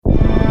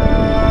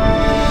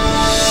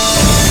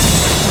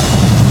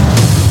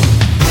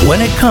When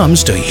it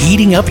comes to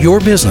heating up your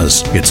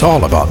business, it's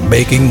all about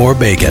making more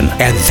bacon,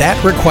 and that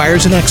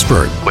requires an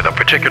expert with a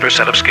particular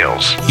set of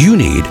skills. You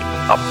need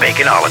a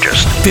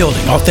baconologist.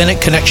 Building authentic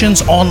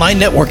connections, online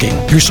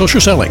networking, your social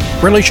selling,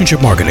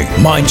 relationship marketing,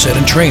 mindset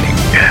and training.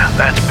 Yeah,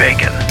 that's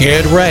bacon.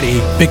 Get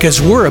ready,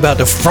 because we're about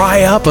to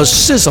fry up a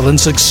sizzling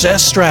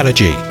success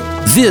strategy.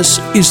 This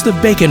is the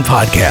Bacon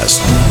Podcast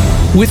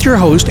with your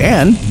host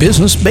and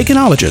business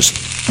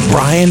baconologist,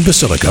 Brian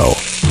Basilico.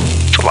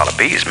 It's a lot of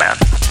bees, man.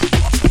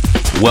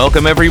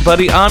 Welcome,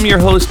 everybody. I'm your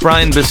host,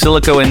 Brian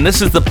Basilico, and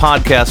this is the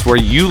podcast where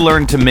you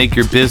learn to make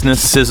your business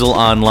sizzle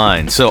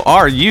online. So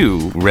are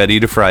you ready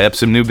to fry up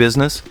some new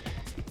business?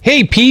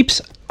 Hey,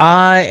 peeps.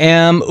 I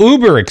am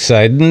uber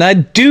excited, and I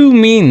do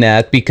mean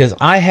that because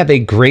I have a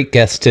great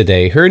guest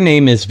today. Her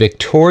name is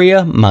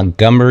Victoria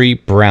Montgomery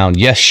Brown.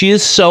 Yes, she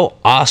is so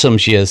awesome.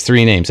 She has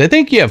 3 names. I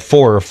think you have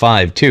 4 or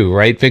 5 too,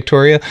 right,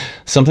 Victoria?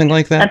 Something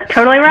like that? That's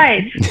totally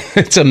right.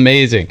 It's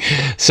amazing.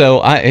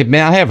 So I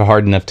have a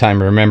hard enough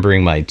time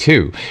remembering my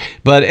 2.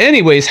 But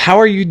anyways, how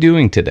are you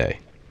doing today?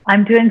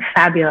 I'm doing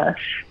fabulous.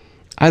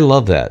 I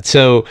love that.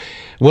 So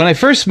when I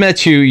first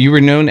met you, you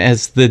were known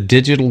as the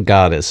Digital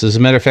Goddess. As a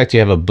matter of fact, you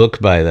have a book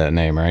by that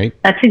name, right?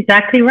 That's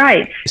exactly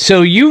right.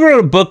 So you wrote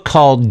a book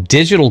called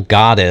Digital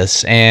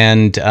Goddess,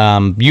 and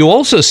you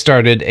also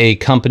started a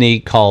company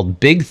called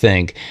Big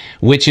Think,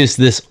 which is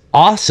this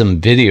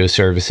awesome video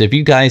service. If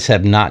you guys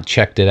have not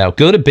checked it out,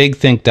 go to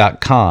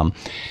bigthink.com,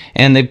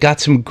 and they've got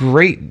some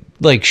great,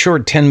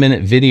 short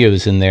 10-minute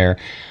videos in there.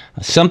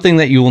 Something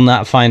that you will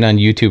not find on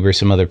YouTube or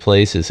some other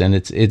places, and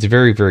it's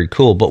very, very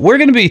cool. But we're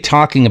going to be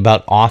talking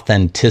about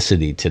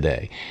authenticity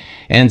today.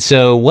 And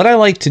so what I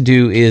like to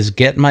do is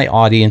get my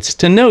audience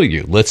to know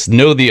you. Let's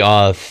know the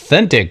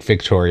authentic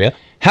Victoria.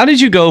 How did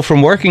you go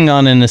from working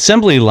on an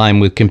assembly line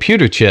with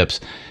computer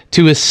chips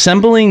to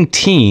assembling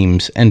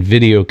teams and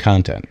video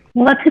content?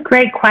 Well, that's a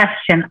great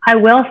question. I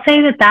will say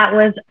that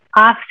was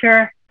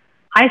after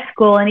high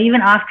school and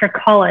even after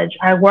college.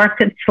 I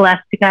worked at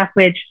Celestica,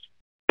 which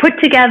put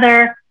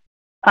together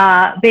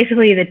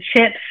basically the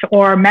chips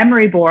or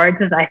memory boards,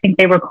 as I think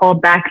they were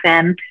called back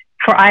then,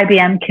 for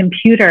IBM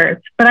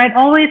computers. But I'd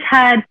always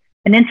had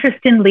an interest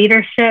in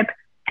leadership,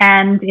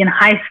 and in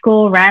high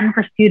school ran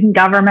for student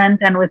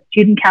government and was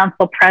student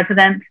council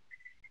president.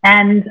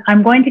 And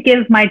I'm going to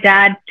give my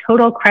dad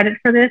total credit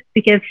for this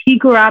because he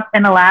grew up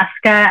in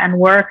Alaska and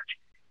worked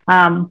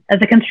as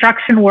a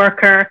construction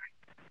worker,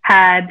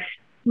 had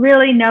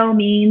really no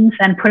means,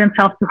 and put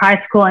himself through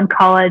high school and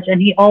college.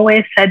 And he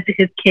always said to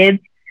his kids,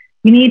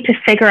 you need to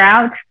figure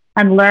out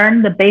and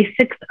learn the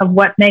basics of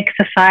what makes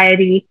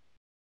society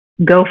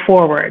go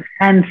forward.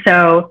 And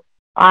so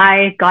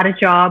I got a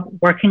job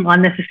working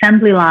on this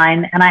assembly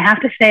line, and I have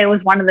to say it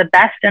was one of the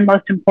best and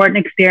most important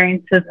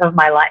experiences of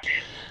my life.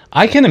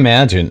 I can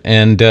imagine.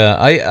 And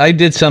I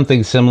did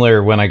something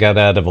similar when I got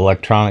out of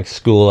electronics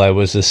school. I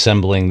was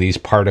assembling these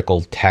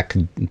particle tech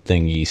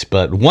thingies.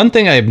 But one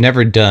thing I've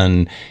never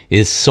done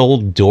is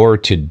sold door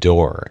to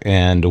door.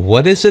 And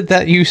what is it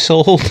that you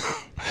sold?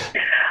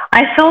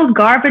 I sold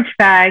garbage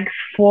bags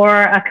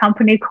for a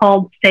company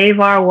called Save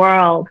Our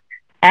World,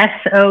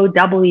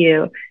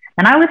 SOW.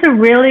 And I was a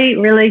really,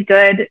 really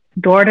good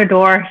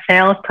door-to-door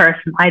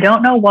salesperson. I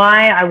don't know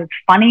why. I was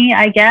funny,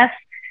 I guess.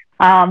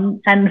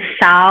 And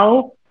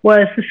SOW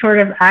was the sort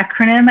of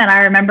acronym. And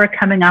I remember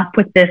coming up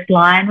with this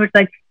line, which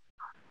was like,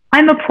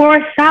 I'm a poor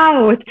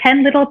sow with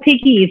 10 little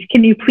piggies.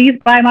 Can you please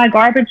buy my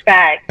garbage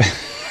bag?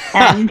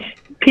 And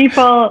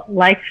people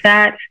liked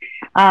that.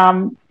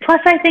 Plus,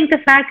 I think the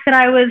fact that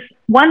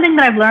one thing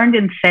that I've learned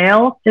in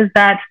sales is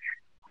that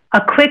a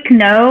quick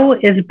no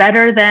is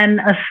better than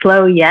a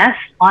slow yes,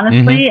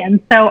 honestly. Mm-hmm.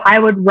 And so I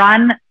would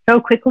run so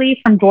quickly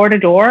from door to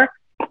door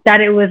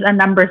that it was a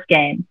numbers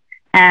game.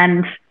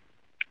 And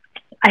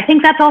I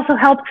think that's also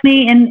helped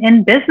me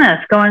in business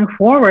going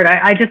forward.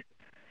 I just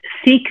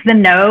seek the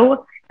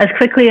no as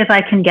quickly as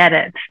I can get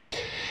it.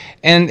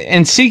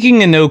 And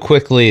seeking a no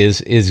quickly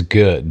is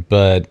good,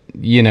 but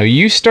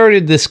you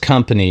started this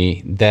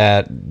company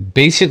that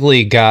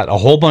basically got a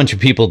whole bunch of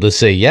people to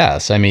say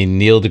yes. I mean,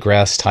 Neil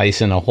deGrasse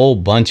Tyson, a whole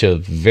bunch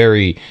of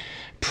very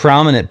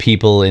prominent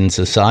people in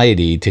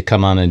society to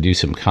come on and do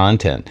some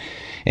content.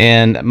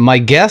 And my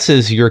guess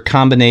is your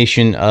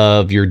combination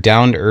of your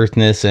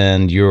down-to-earthness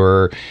and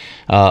your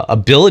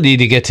ability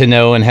to get to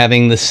know and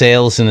having the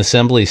sales and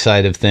assembly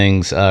side of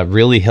things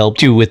really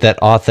helped you with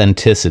that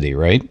authenticity,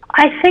 right?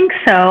 I think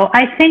so.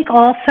 I think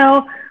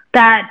also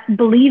that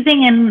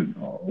believing in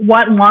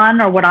what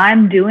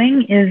I'm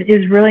doing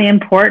is really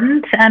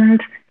important,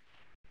 and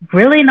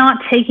really not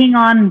taking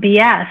on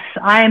BS.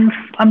 I'm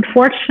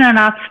fortunate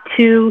enough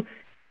to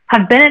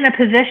have been in a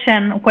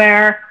position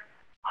where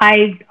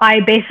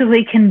I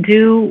basically can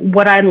do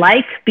what I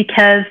like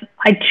because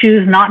I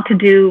choose not to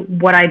do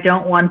what I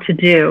don't want to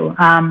do.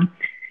 And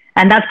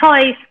that's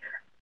probably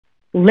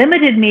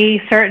limited me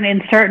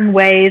in certain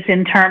ways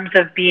in terms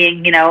of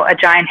being, a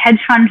giant hedge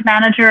fund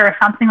manager or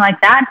something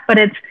like that. But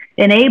it's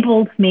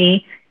enabled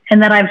me in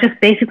that I've just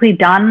basically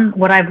done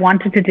what I've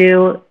wanted to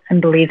do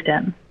and believed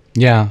in.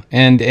 Yeah,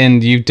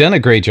 and you've done a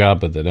great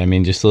job with it. I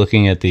mean, just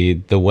looking at the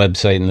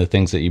website and the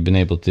things that you've been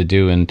able to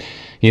do, and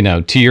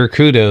to your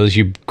kudos,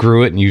 you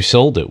grew it and you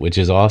sold it, which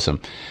is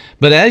awesome.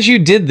 But as you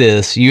did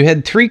this, you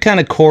had three kind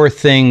of core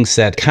things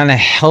that kind of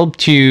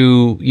helped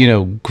you,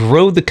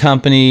 grow the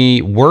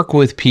company, work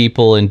with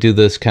people, and do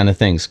those kind of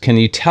things. Can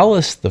you tell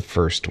us the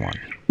first one?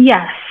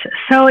 Yes.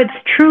 So it's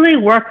truly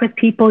work with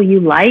people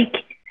you like.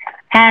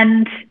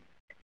 And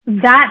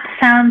that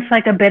sounds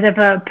like a bit of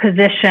a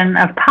position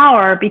of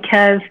power,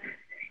 because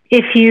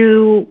if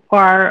you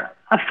are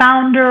a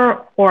founder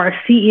or a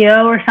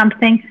CEO or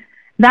something,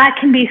 that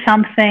can be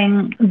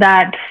something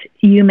that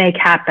you make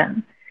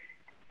happen.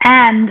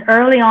 And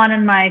early on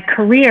in my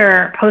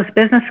career,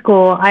 post-business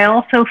school, I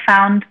also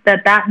found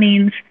that that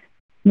means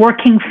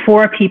working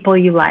for people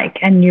you like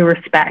and you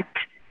respect.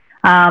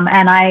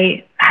 And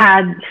I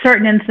had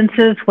certain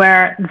instances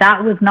where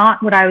that was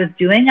not what I was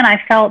doing, and I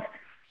felt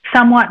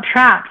somewhat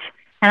trapped.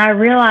 And I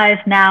realize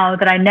now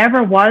that I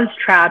never was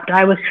trapped.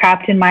 I was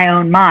trapped in my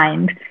own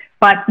mind.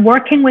 But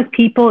working with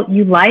people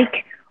you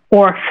like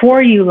or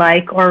for you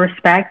like or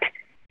respect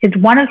is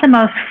one of the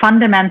most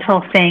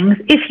fundamental things,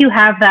 if you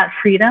have that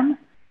freedom,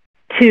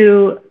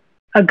 to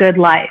a good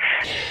life.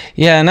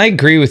 Yeah, and I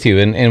agree with you.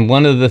 And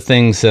one of the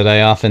things that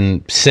I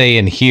often say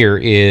and hear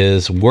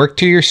is work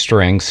to your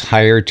strengths,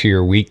 hire to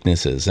your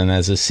weaknesses. And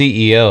as a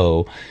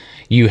CEO,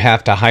 you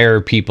have to hire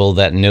people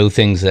that know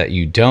things that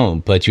you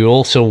don't, but you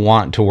also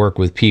want to work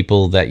with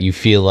people that you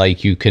feel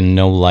like you can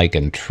know, like,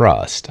 and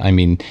trust. I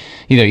mean,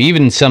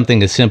 even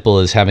something as simple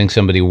as having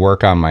somebody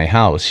work on my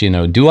house,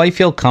 do I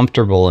feel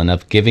comfortable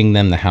enough giving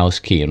them the house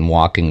key and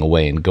walking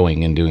away and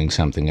going and doing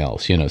something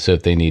else, so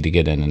if they need to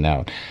get in and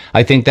out.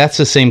 I think that's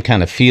the same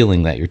kind of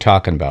feeling that you're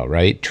talking about,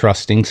 right?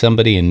 Trusting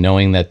somebody and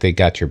knowing that they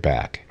got your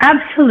back.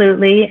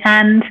 Absolutely.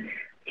 And,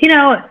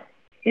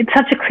 it's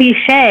such a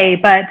cliche,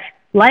 but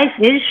life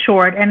is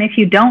short, and if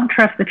you don't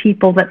trust the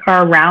people that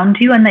are around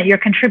you and that you're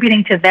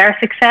contributing to their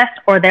success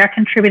or they're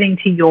contributing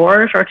to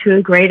yours or to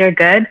a greater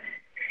good,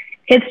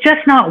 it's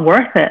just not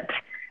worth it.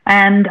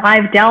 And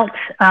I've dealt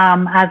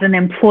as an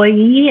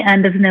employee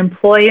and as an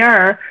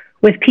employer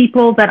with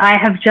people that I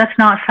have just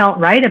not felt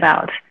right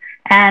about.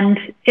 And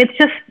it's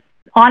just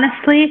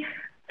honestly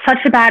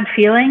such a bad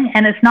feeling,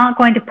 and it's not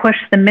going to push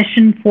the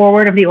mission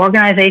forward of the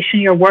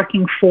organization you're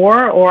working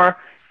for or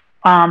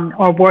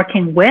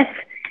working with.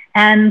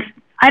 And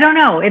I don't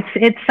know.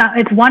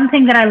 It's one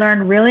thing that I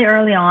learned really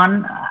early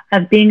on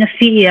as being a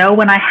CEO,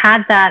 when I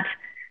had that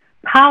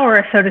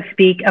power, so to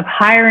speak, of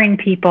hiring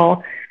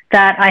people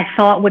that I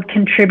thought would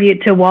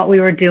contribute to what we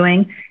were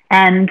doing.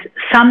 And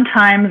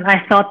sometimes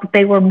I thought that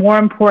they were more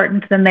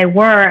important than they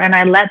were, and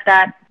I let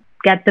that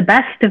get the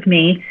best of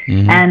me.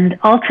 Mm-hmm. And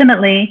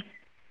ultimately,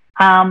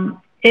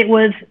 it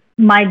was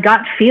my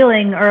gut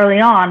feeling early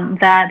on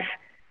that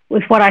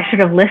was what I should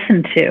have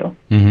listened to.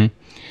 Mm-hmm.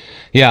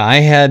 Yeah,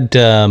 I had...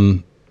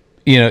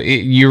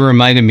 you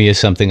reminded me of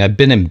something. I've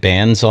been in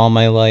bands all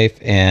my life,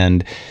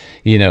 and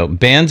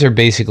bands are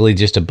basically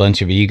just a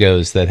bunch of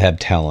egos that have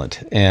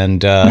talent.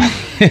 And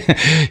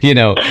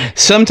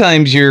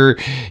sometimes you're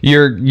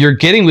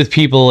getting with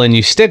people and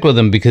you stick with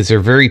them because they're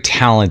very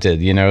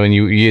talented, and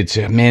it's,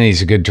 man,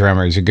 he's a good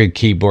drummer, he's a good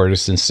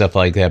keyboardist and stuff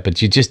like that,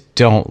 but you just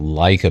don't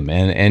like them.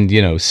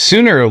 And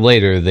sooner or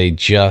later they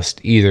just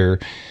either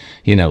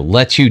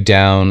let you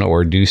down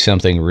or do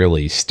something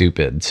really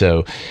stupid.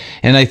 So,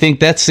 and I think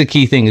that's the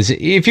key thing, is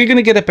if you're going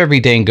to get up every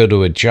day and go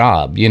to a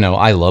job,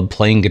 I love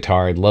playing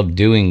guitar. I love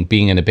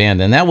being in a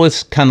band. And that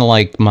was kind of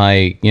like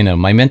my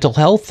mental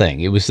health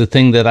thing. It was the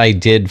thing that I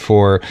did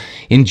for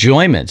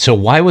enjoyment. So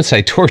why was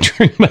I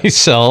torturing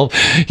myself,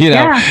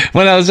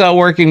 when I was out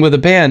working with a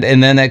band?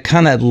 And then that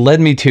kind of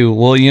led me to,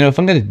 well, if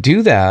I'm going to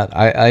do that,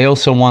 I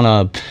also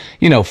want to,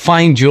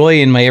 find joy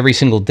in my every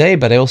single day,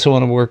 but I also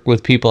want to work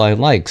with people I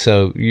like.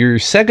 So your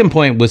second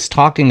point was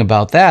talking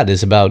about that,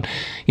 is about,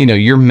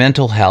 your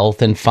mental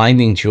health and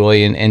finding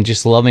joy and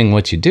just loving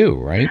what you do,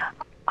 right?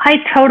 I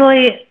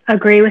totally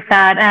agree with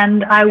that.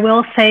 And I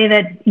will say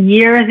that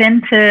years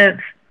into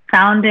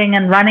founding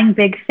and running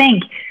Big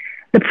Think,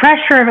 the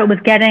pressure of it was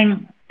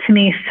getting to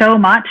me so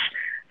much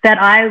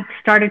that I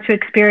started to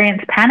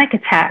experience panic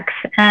attacks.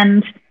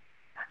 And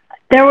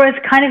there was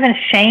kind of a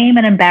shame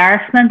and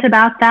embarrassment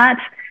about that.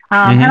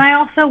 And I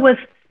also was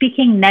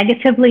speaking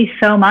negatively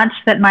so much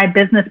that my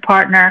business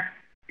partner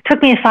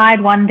took me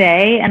aside one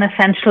day and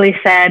essentially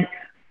said,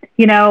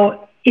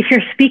 if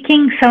you're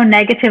speaking so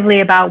negatively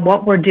about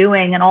what we're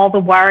doing and all the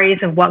worries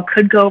of what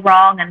could go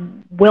wrong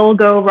and will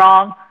go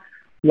wrong,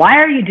 why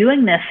are you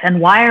doing this?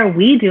 And why are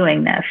we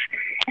doing this?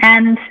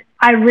 And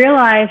I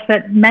realized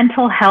that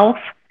mental health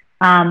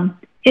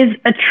is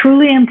a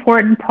truly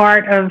important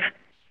part of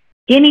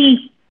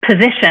any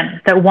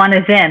position that one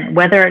is in,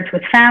 whether it's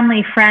with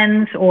family,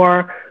 friends,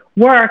 or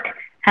work.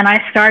 And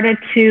I started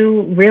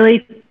to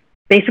really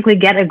basically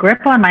get a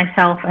grip on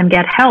myself and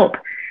get help.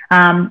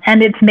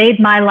 And it's made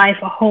my life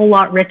a whole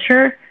lot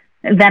richer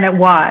than it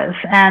was.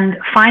 And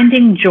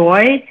finding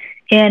joy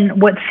in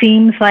what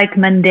seems like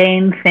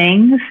mundane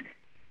things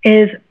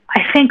is,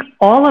 I think,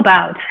 all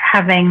about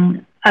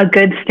having a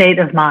good state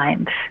of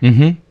mind.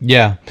 Mm-hmm.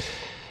 Yeah.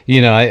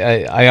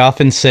 I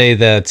often say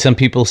that some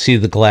people see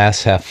the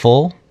glass half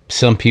full,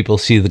 some people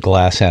see the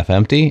glass half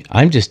empty.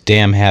 I'm just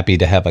damn happy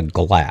to have a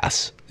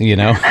glass, and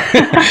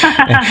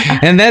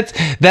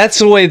that's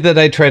the way that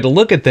I try to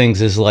look at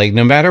things, is like,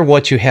 no matter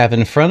what you have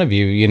in front of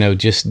you,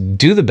 just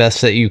do the best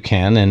that you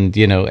can. And,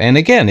 and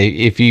again,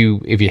 if you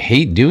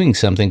hate doing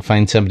something,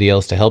 find somebody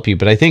else to help you.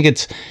 But I think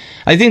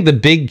the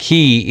big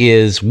key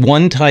is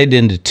one tied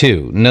into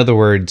two. In other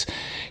words,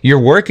 you're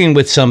working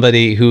with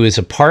somebody who is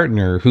a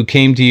partner who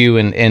came to you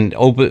and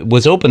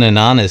was open and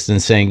honest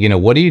and saying,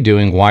 what are you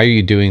doing? Why are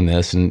you doing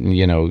this? And,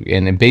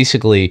 and it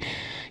basically,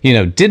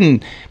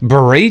 didn't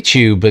berate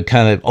you, but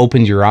kind of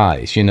opened your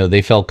eyes.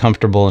 They felt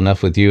comfortable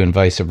enough with you and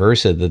vice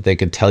versa that they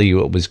could tell you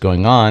what was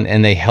going on,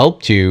 and they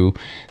helped you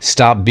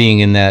stop being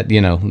in that,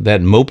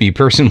 that mopey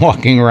person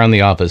walking around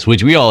the office,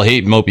 which we all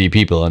hate mopey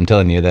people. I'm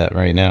telling you that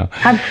right now.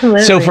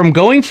 Absolutely. So from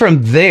going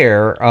from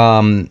there,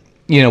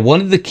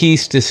 one of the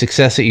keys to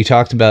success that you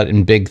talked about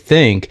in Big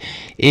Think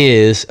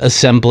is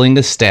assembling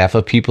a staff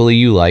of people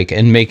you like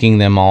and making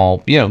them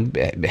all,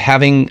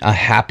 having a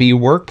happy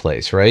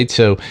workplace, right?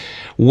 So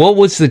what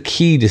was the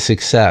key to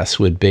success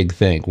with Big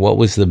Think? What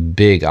was the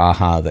big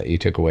aha that you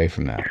took away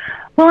from that?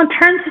 Well, in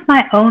terms of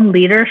my own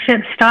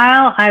leadership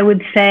style, I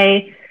would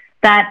say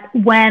that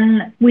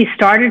when we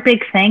started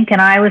Big Think and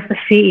I was the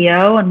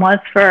CEO and was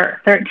for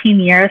 13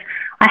 years,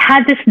 I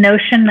had this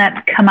notion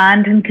that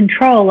command and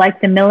control, like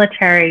the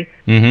military,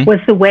 was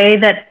the way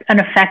that an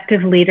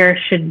effective leader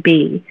should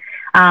be.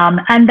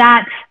 And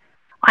that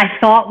I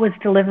thought was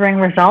delivering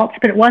results,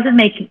 but it wasn't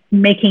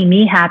making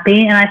me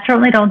happy. And I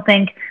certainly don't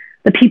think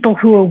the people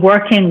who were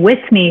working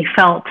with me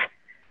felt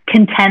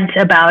content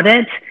about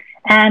it.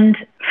 And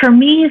for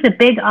me, the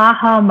big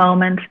aha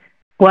moment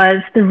was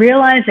the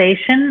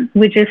realization,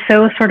 which is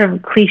so sort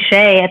of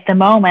cliche at the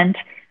moment,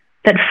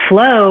 that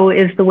flow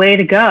is the way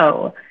to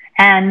go.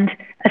 And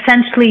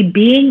essentially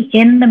being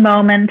in the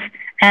moment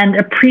and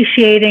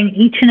appreciating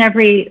each and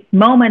every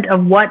moment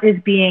of what is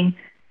being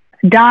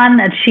done,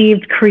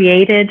 achieved,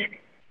 created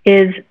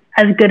is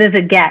as good as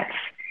it gets.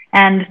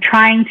 And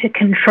trying to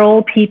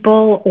control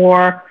people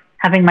or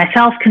having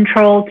myself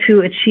control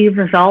to achieve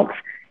results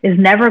is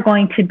never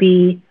going to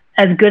be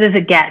as good as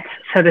it gets,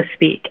 so to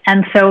speak.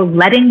 And so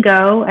letting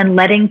go and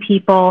letting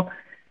people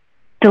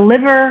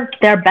deliver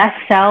their best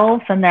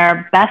selves and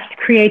their best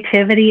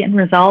creativity and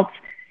results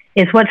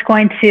is what's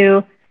going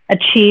to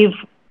achieve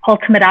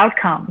ultimate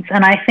outcomes.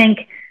 And I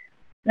think,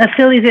 as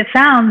silly as it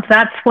sounds,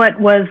 that's what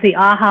was the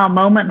aha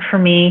moment for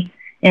me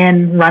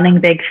in running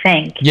Big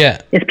Think. Yeah.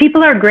 If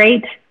people are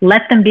great,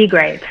 let them be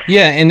great.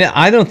 Yeah, and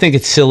I don't think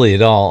it's silly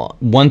at all.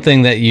 One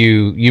thing that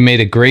you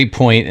made a great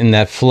point, and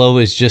that flow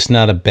is just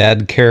not a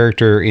bad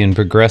character in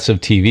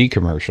progressive TV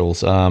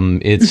commercials.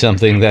 It's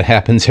something that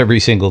happens every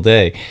single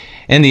day.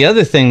 And the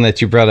other thing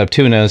that you brought up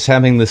too, and I was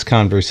having this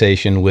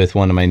conversation with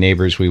one of my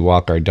neighbors. We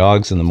walk our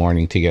dogs in the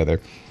morning together.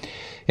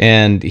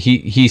 And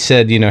he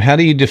said, how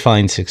do you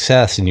define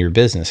success in your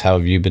business? How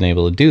have you been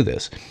able to do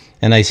this?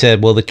 And I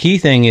said, well, the key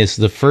thing is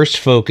the first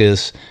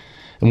focus.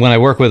 And when I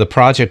work with a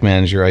project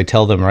manager, I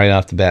tell them right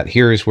off the bat,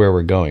 here's where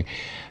we're going.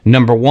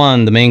 Number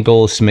one, the main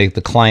goal is to make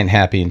the client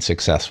happy and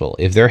successful.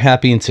 If they're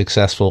happy and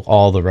successful,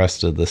 all the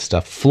rest of the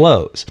stuff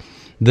flows.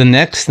 The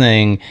next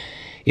thing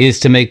is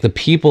to make the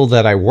people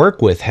that I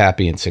work with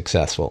happy and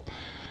successful,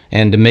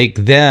 and to make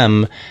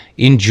them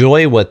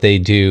enjoy what they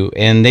do,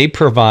 and they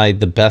provide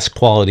the best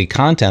quality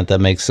content that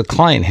makes the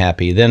client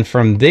happy. Then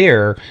from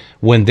there,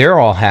 when they're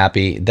all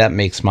happy, that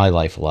makes my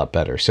life a lot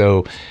better.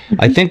 So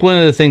I think one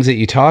of the things that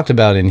you talked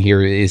about in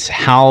here is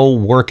how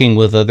working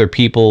with other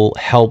people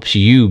helps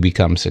you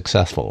become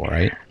successful,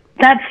 right?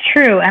 That's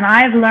true. And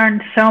I've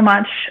learned so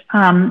much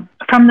from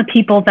the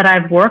people that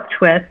I've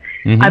worked with.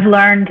 I've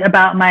learned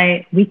about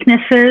my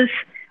weaknesses.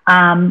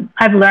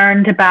 I've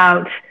learned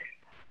about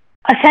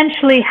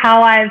essentially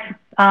how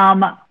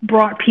I've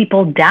brought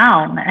people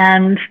down.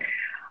 And,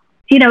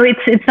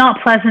 it's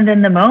not pleasant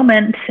in the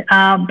moment,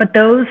 but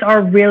those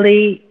are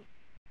really,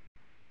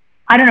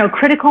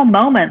 critical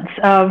moments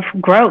of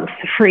growth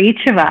for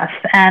each of us.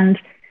 And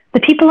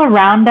the people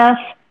around us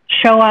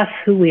show us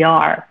who we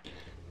are.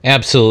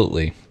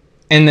 Absolutely.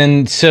 And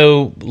then,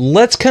 so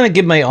let's kind of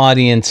give my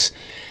audience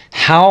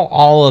how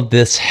all of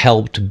this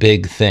helped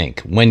Big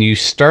Think. When you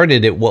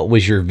started it, what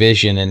was your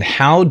vision, and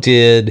how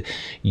did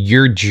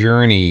your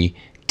journey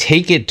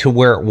take it to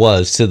where it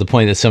was, to the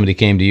point that somebody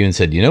came to you and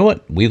said, you know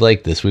what, we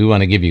like this, we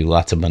want to give you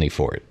lots of money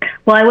for it?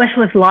 Well, I wish it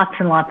was lots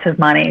and lots of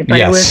money, but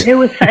yes. it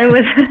was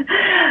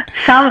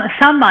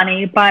some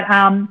money. But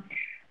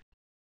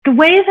the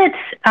way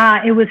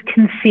that it was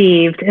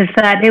conceived is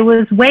that it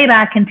was way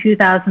back in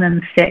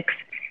 2006,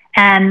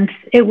 and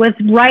it was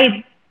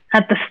right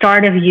at the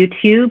start of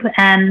YouTube.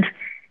 And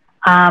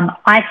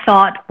I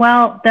thought,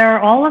 well, there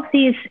are all of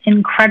these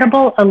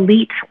incredible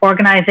elite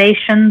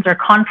organizations or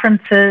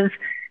conferences,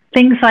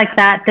 things like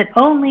that, that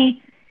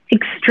only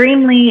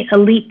extremely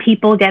elite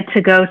people get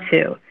to go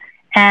to.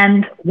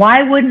 And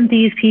why wouldn't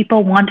these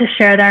people want to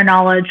share their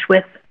knowledge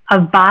with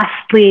a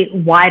vastly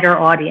wider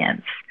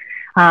audience?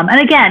 And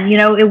again,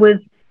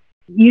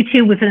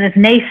 YouTube was in its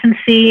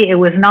nascency. It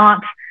was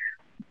not,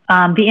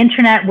 the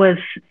internet was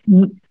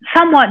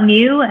somewhat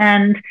new.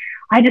 And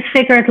I just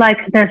figured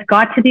there's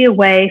got to be a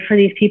way for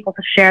these people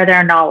to share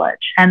their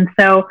knowledge. And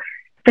so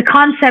the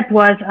concept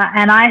was,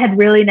 and I had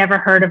really never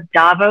heard of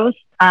Davos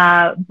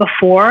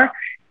before,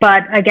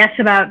 but I guess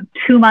about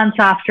 2 months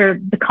after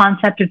the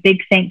concept of Big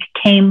Think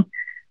came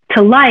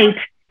to light,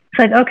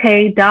 it's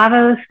okay,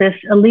 Davos, this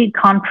elite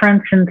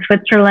conference in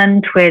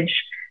Switzerland, which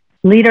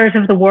leaders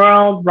of the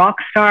world, rock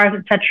stars,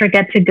 etc.,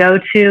 get to go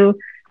to,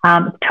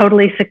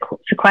 totally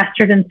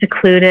sequestered and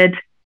secluded.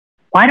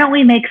 Why don't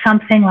we make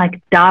something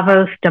like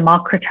Davos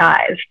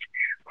democratized,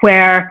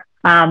 where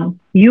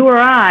you or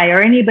I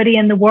or anybody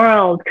in the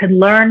world could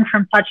learn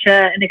from such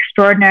an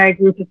extraordinary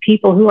group of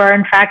people who are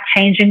in fact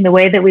changing the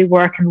way that we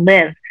work and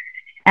live.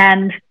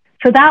 And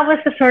so that was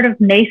the sort of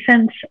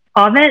nascence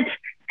of it.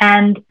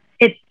 And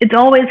it's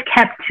always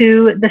kept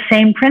to the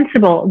same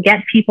principle: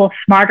 get people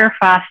smarter,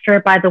 faster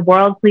by the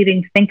world's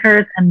leading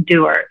thinkers and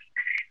doers.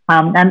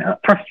 And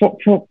for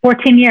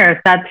 14 years,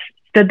 that's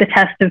stood the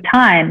test of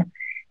time.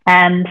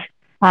 And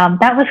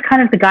that was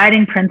kind of the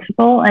guiding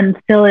principle, and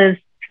still is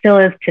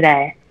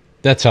today.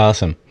 That's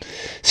awesome.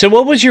 So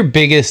what was your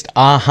biggest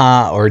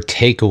aha or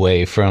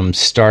takeaway from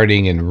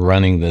starting and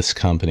running this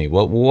company?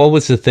 What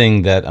was the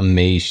thing that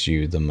amazed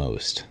you the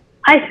most?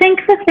 I think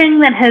the thing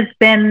that has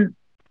been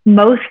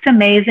most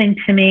amazing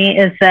to me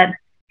is that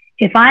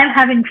if I'm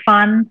having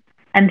fun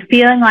and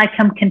feeling like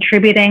I'm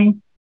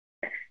contributing,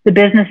 the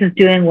business is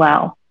doing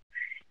well.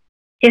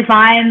 If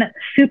I'm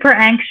super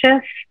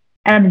anxious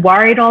and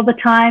worried all the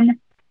time,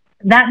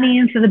 that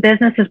means that the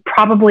business is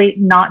probably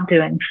not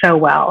doing so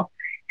well.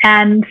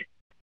 And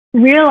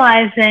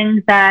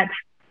realizing that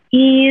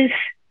ease,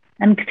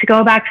 and to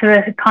go back to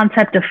the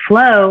concept of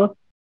flow,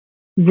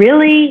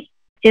 really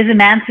is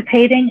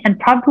emancipating and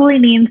probably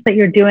means that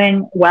you're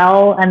doing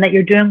well and that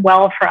you're doing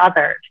well for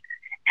others.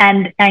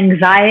 And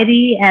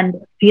anxiety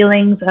and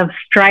feelings of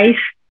strife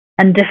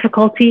and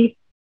difficulty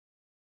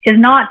is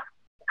not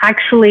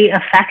actually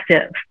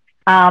effective.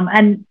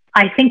 And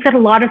I think that a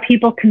lot of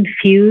people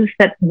confuse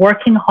that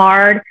working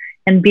hard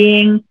and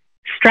being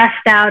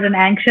stressed out and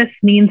anxious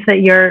means that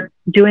you're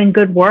doing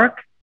good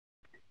work.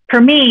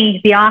 For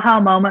me, the aha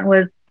moment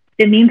was,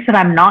 it means that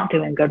I'm not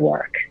doing good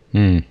work.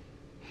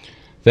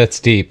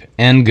 That's deep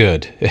and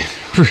good.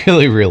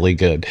 Really, really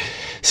good.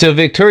 So,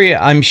 Victoria,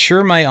 I'm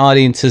sure my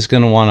audience is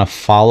going to want to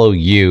follow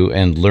you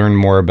and learn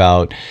more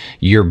about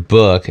your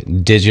book,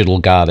 Digital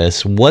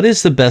Goddess. What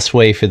is the best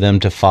way for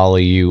them to follow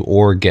you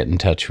or get in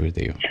touch with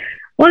you?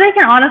 Well, they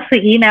can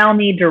honestly email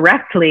me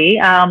directly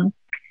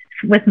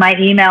with my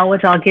email,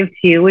 which I'll give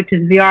to you, which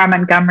is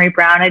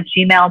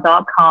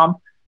vrmontgomerybrown@gmail.com.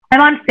 I'm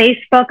on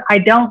Facebook. I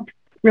don't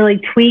really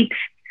tweet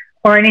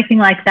or anything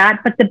like that,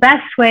 but the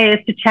best way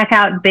is to check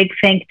out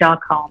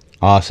bigthink.com.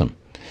 Awesome.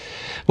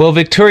 Well,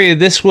 Victoria,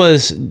 this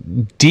was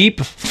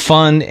deep,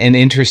 fun, and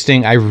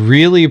interesting. I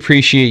really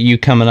appreciate you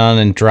coming on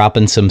and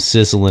dropping some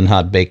sizzling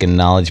hot bacon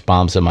knowledge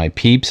bombs on my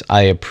peeps.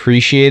 I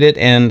appreciate it,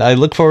 and I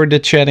look forward to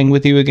chatting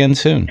with you again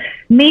soon.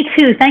 Me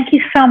too. Thank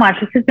you so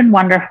much. This has been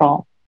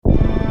wonderful.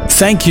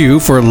 Thank you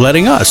for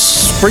letting us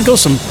sprinkle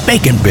some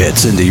bacon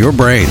bits into your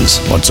brains.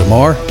 Want some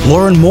more?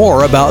 Learn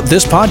more about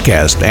this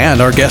podcast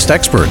and our guest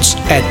experts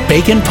at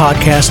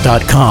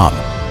baconpodcast.com.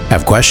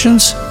 Have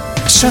questions?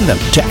 Send them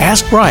to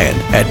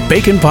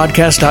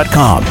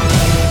askbrian@baconpodcast.com.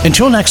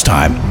 Until next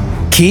time,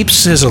 keep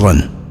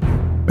sizzling.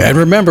 And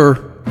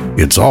remember,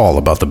 it's all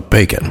about the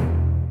bacon.